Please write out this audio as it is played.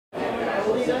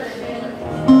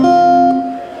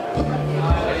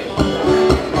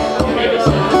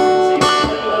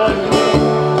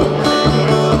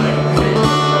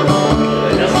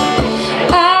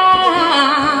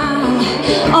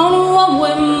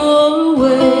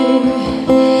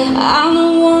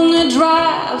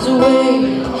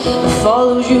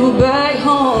Follows you back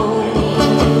home.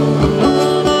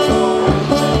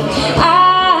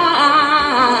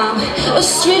 I'm a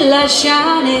street light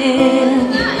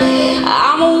shining,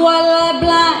 I'm a white light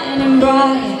blind and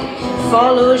bright,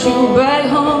 follows you back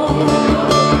home.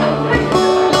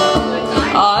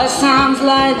 Oh, it's times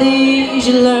like these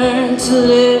you learn to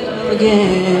live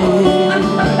again.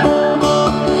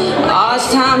 Oh, it's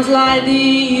times like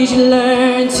these you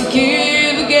learn to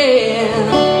give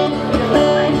again.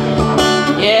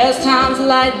 Yeah, it's times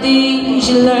like these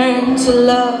you learn to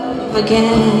love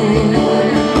again.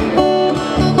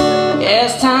 Yeah,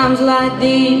 it's times like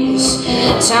these,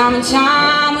 time and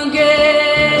time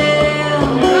again.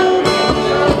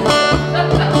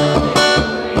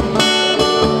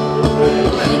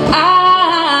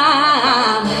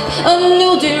 I'm a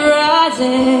new day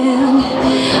rising,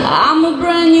 I'm a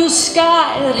brand new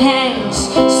sky that hangs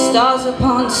stars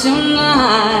upon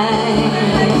tonight.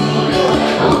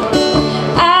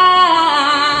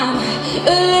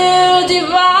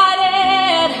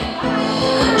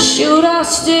 Should I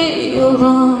stay or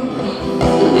run,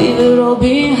 leave it all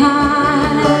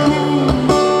behind?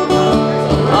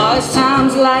 Oh, it's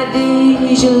times like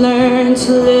these you learn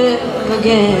to live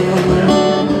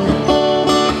again.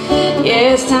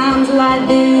 Yeah, it's times like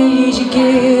these you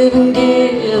give and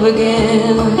give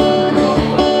again.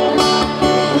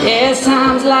 Yeah, it's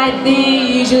times like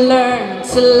these you learn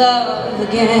to love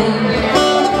again.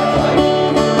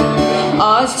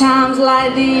 Oh, it's times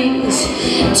like these,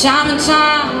 time and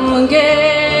time again.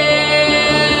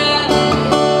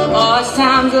 Oh, it's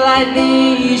times like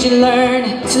these you learn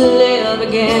to live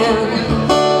again.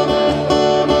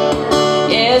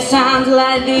 Yeah, it's times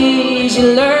like these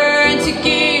you learn to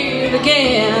give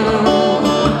again.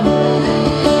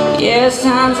 Yeah, it's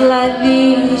times like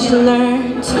these you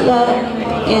learn to love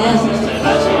again.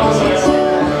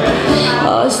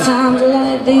 Oh, it's times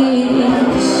like these.